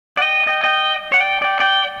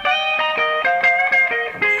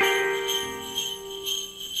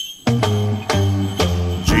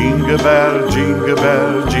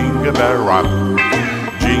jingle bell rock.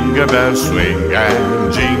 Jingle bell swing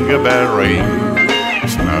and jingle bell ring.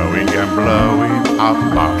 Snowing and blowing a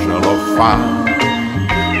bushel of fun.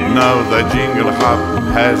 Now the jingle hop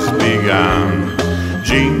has begun.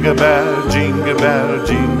 Jingle bell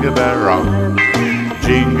rock.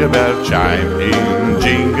 Jingle bell chime in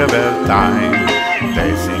jingle bell time.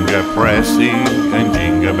 They sing a pressing in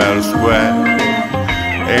Jingle Bell Square.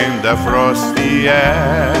 In the frosty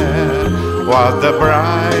air, what a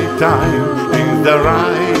bright time, in the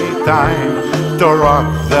right time to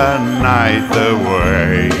rock the night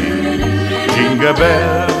away. Jingle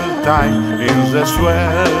bell time is the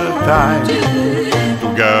swell time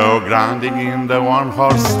to go grinding in the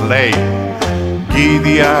one-horse sleigh.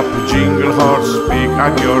 Giddy up, jingle horse, pick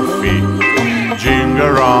up your feet.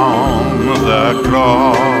 Jingle round the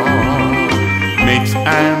clock. Mix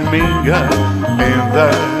and mingle in the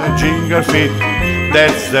jingle fit.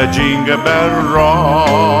 That's the Jingle Bell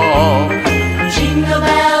rock. Jingle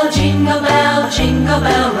bell, jingle bell, jingle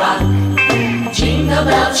bell rock. Jingle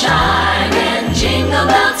bell chime and jingle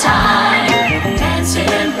bell time. Dancing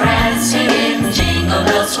and prancing in Jingle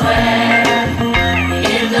Bell Square.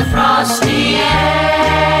 In the frosty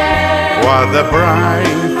air. What a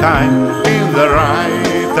bright time, in the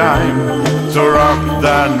right time to rock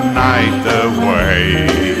the night away.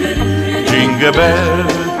 Jingle bell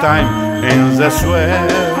time in the swell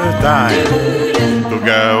time to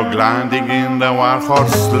go gliding in the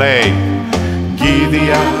one-horse sleigh.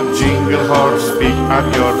 Giddy up, jingle horse, pick up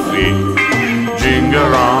your feet. Jingle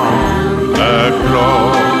round the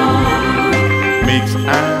clock. Mix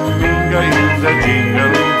and mingle in the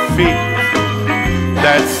jingle feet.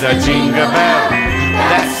 That's a jingle bell,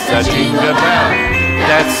 that's a jingle bell,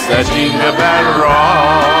 that's a jingle bell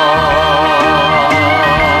rock.